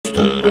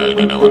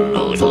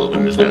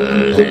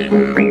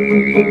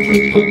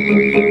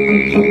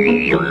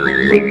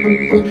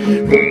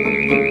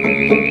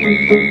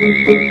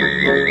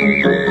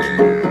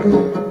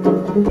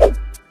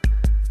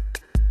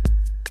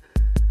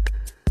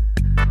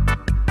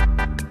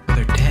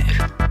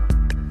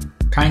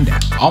Kinda.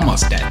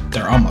 Almost dead.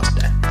 They're almost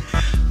dead.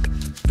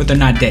 But they're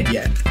not dead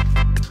yet.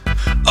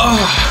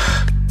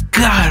 Oh,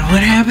 God,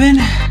 what happened?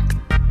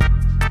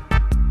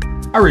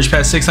 I reached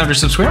past 600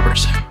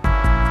 subscribers.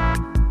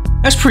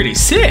 That's pretty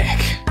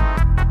sick.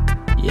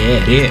 Yeah,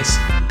 it is.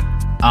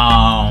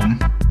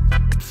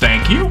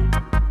 Thank you.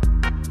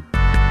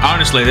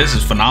 Honestly, this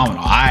is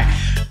phenomenal. I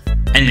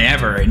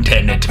never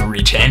intended to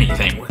reach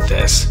anything with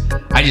this.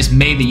 I just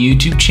made the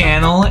YouTube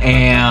channel,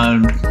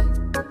 and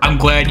I'm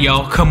glad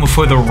y'all coming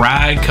for the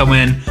ride,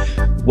 coming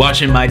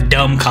watching my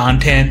dumb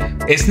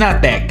content. It's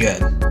not that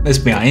good. Let's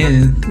be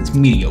honest, it's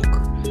mediocre.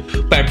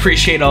 But I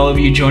appreciate all of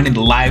you joining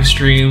the live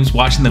streams,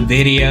 watching the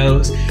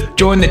videos,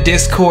 join the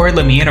Discord,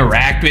 let me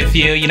interact with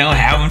you, you know,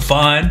 having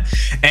fun.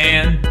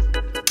 And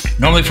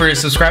normally for a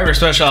subscriber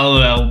special,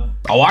 I'll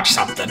watch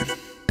something,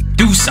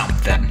 do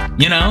something,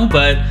 you know,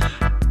 but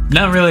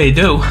not really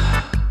do.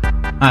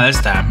 Not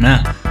this time,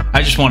 no.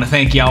 I just want to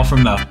thank y'all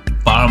from the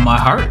bottom of my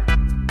heart.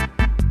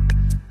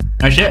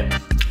 That's it.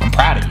 I'm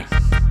proud of you.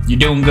 You're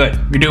doing good.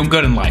 You're doing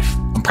good in life.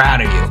 I'm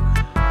proud of you.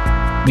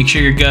 Make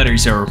sure your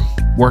gutters are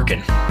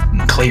working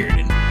and cleared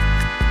and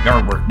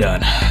yard work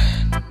done.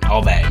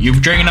 All that.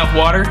 You've drank enough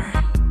water?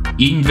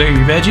 Eating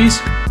your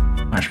veggies?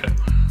 That's good.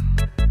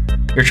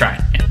 You're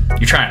trying. Yeah.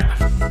 You're trying.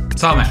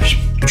 That's all that matters.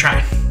 You're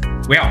trying.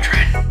 We all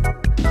trying.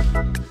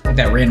 Like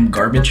that random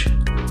garbage.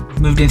 I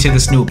moved into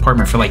this new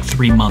apartment for like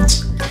 3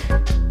 months.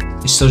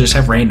 You still just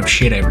have random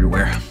shit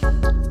everywhere.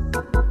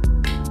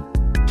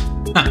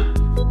 Huh.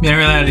 You never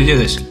really know how to do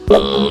this.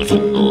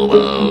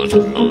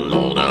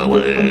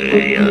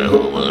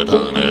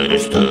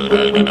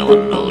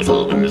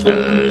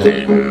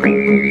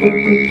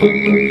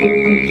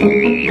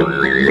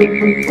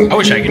 I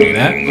wish I could do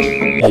that.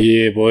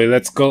 Yeah, boy,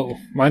 let's go.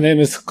 My name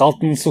is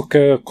Galton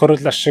Suke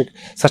Korulashik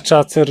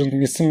Sachatsern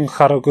Nisun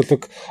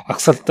Haraguluk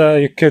Axalta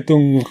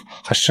Yukedung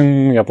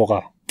Hashing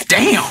Yaboga.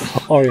 Damn!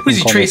 Does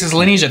he trace his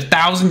lineage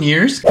 1,000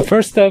 years? The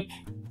first step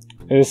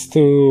is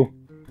to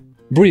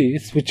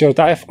breathe with your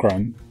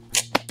diaphragm.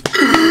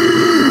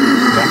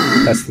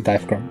 Yeah, that's the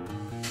diaphragm.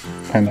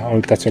 Kinda,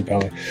 or that's your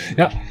belly.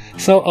 Yeah,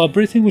 so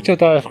breathing with your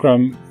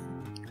diaphragm,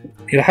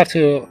 you have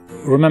to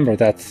remember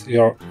that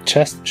your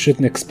chest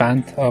shouldn't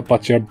expand,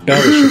 but your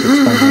belly should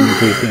expand when you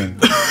breathe in.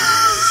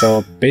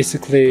 So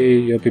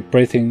basically, you'll be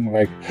breathing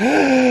like,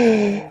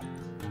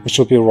 which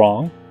will be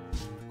wrong.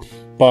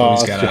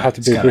 But you have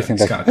to be breathing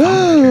like,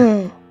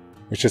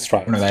 which is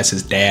right. No, that's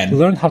his dad.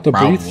 Learn how to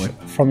breathe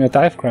from your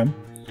diaphragm.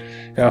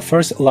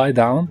 First, lie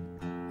down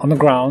on the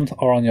ground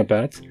or on your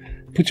bed.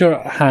 Put your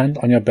hand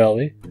on your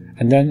belly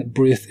and then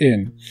breathe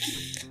in.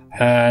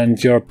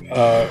 And your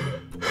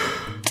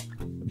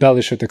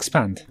belly should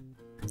expand,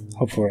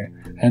 hopefully.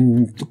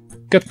 And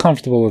get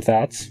comfortable with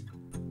that.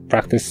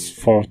 Practice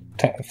for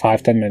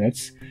 5-10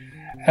 minutes.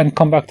 And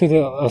come back to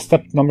the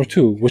step number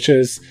 2, which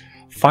is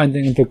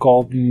finding the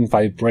golden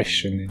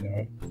vibration in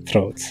your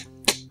throat.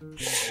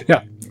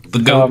 Yeah. The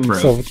GoPro.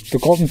 So the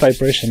golden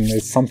vibration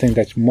is something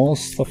that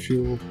most of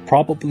you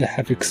probably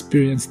have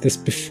experienced this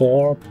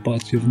before,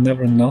 but you've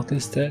never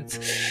noticed it.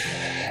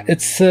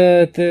 It's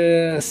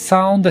the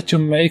sound that you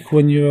make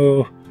when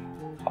you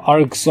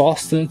are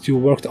exhausted, you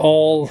worked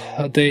all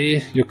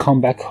day, you come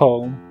back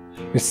home,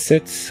 you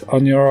sit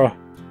on your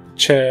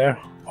chair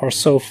or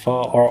sofa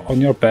or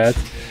on your bed,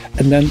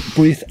 and then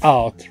breathe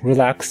out,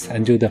 relax,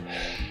 and do the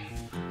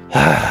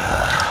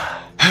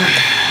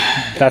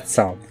that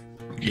sound.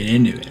 Get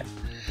into it.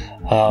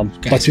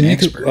 But you need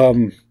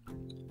to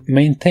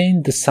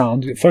maintain the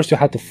sound. First you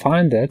have to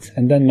find it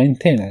and then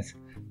maintain it.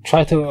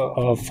 Try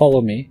to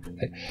follow me.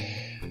 Like,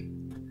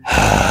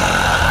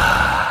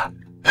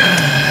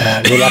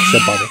 relax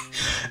your body.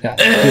 Yeah,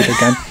 do it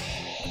again.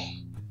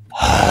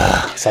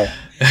 Sorry.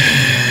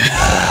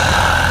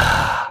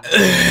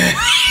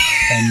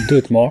 And do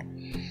it more.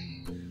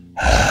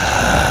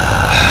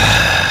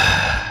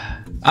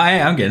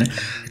 I'm getting it.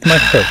 It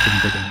might hurt in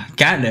the beginning.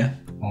 Kinda.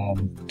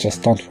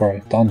 Just don't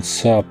worry. Don't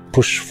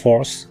push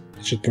force.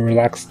 It should be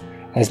relaxed,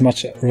 as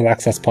much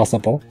relaxed as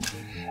possible.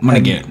 I'm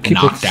gonna get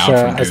knocked out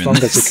from as doing long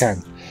this. as you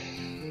can.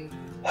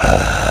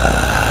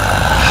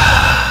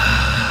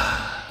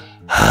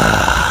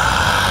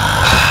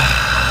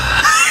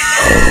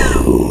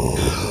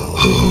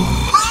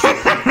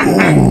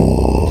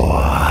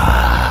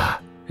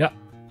 Yeah,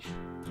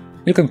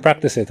 you can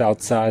practice it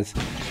outside.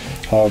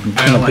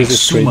 In a busy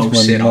street when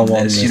no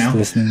one is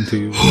listening to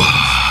you.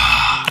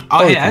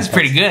 Oh yeah, that's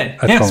pretty good.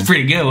 Yeah, that's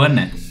pretty good, wasn't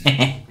it?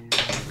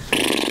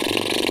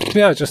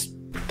 Yeah, just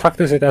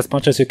practice it as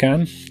much as you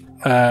can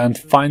and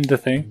find the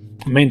thing.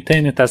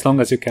 Maintain it as long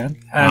as you can.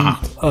 And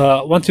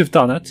once you've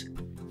done it,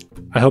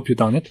 I hope you've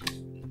done it.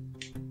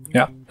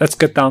 Yeah, let's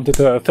get down to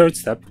the third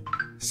step.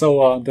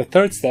 So the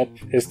third step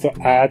is to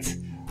add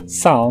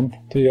sound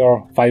to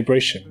your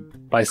vibration.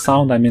 by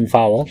sound I mean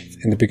vowel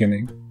in the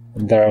beginning.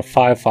 And there are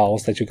 5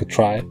 vowels that you could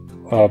try.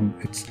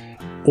 It's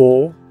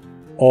O,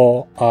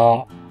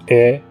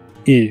 A,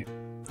 E,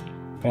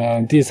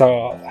 I. These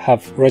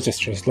have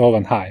registers low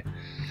and high.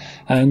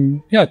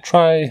 And yeah,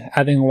 try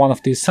adding one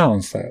of these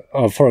sounds.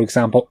 For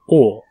example,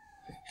 O.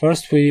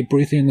 First we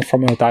breathe in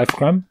from a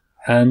diaphragm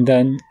and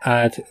then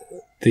add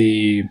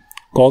the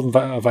golden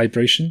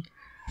vibration.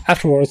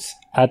 Afterwards,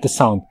 add the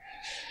sound.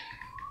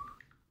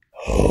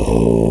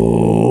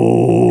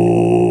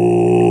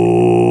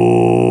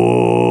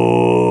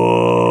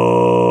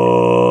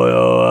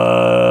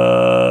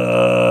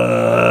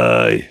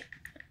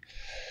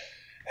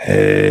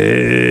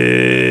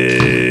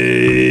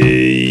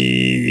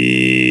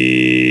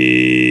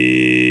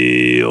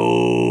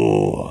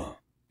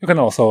 You can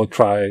also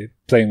try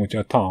playing with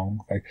your tongue,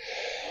 like.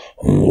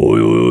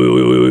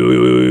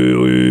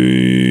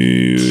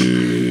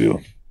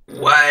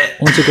 What?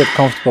 Once you get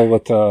comfortable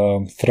with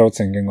throat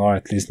singing, or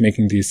at least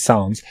making these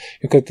sounds,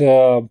 you could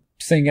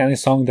sing any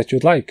song that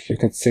you'd like. You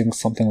could sing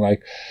something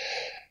like,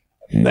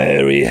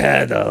 Mary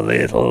had a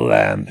little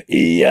lamb,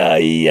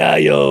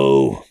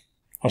 E-I-E-I-O,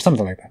 or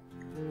something like that.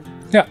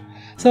 Yeah,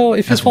 so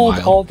if you followed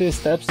all these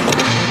steps...